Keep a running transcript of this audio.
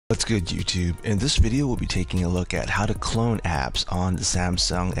What's good, YouTube? In this video we'll be taking a look at how to clone apps on the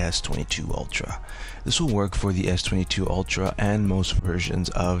Samsung S22 Ultra. This will work for the S22 Ultra and most versions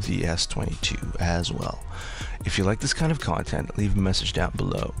of the S22 as well. If you like this kind of content, leave a message down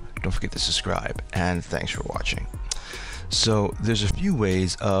below. Don't forget to subscribe, and thanks for watching. So there's a few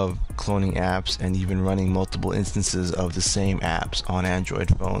ways of cloning apps and even running multiple instances of the same apps on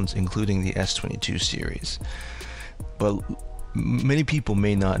Android phones, including the S22 series. But many people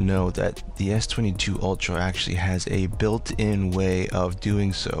may not know that the S22 Ultra actually has a built-in way of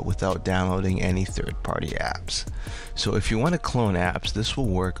doing so without downloading any third-party apps. So if you want to clone apps, this will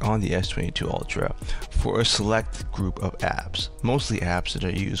work on the S22 Ultra for a select group of apps, mostly apps that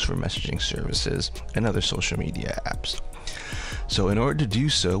are used for messaging services and other social media apps. So in order to do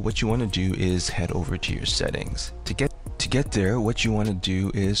so, what you want to do is head over to your settings. To get there, what you want to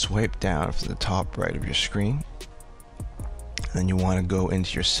do is swipe down from the top right of your screen. Then you want to go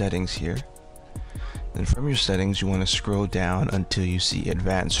into your settings here. Then from your settings you want to scroll down until you see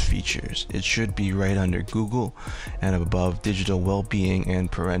advanced features. It should be right under Google and above digital well-being and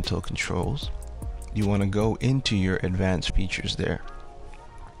parental controls. You want to go into your advanced features there.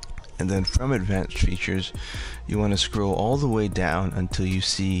 And then from advanced features you want to scroll all the way down until you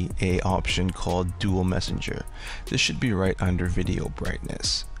see a option called dual messenger. This should be right under video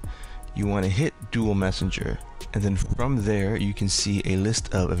brightness. You want to hit dual messenger, and then from there you can see a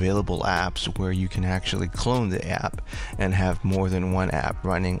list of available apps where you can actually clone the app and have more than one app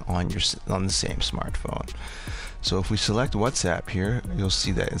running on the same smartphone. So if we select WhatsApp here, you'll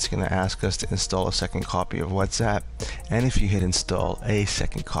see that it's going to ask us to install a second copy of WhatsApp, and if you hit install, a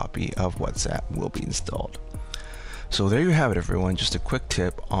second copy of WhatsApp will be installed. So there you have it, everyone, just a quick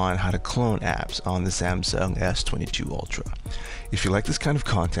tip on how to clone apps on the Samsung S22 Ultra. If you like this kind of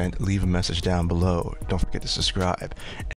content, leave a message down below. Don't forget to subscribe.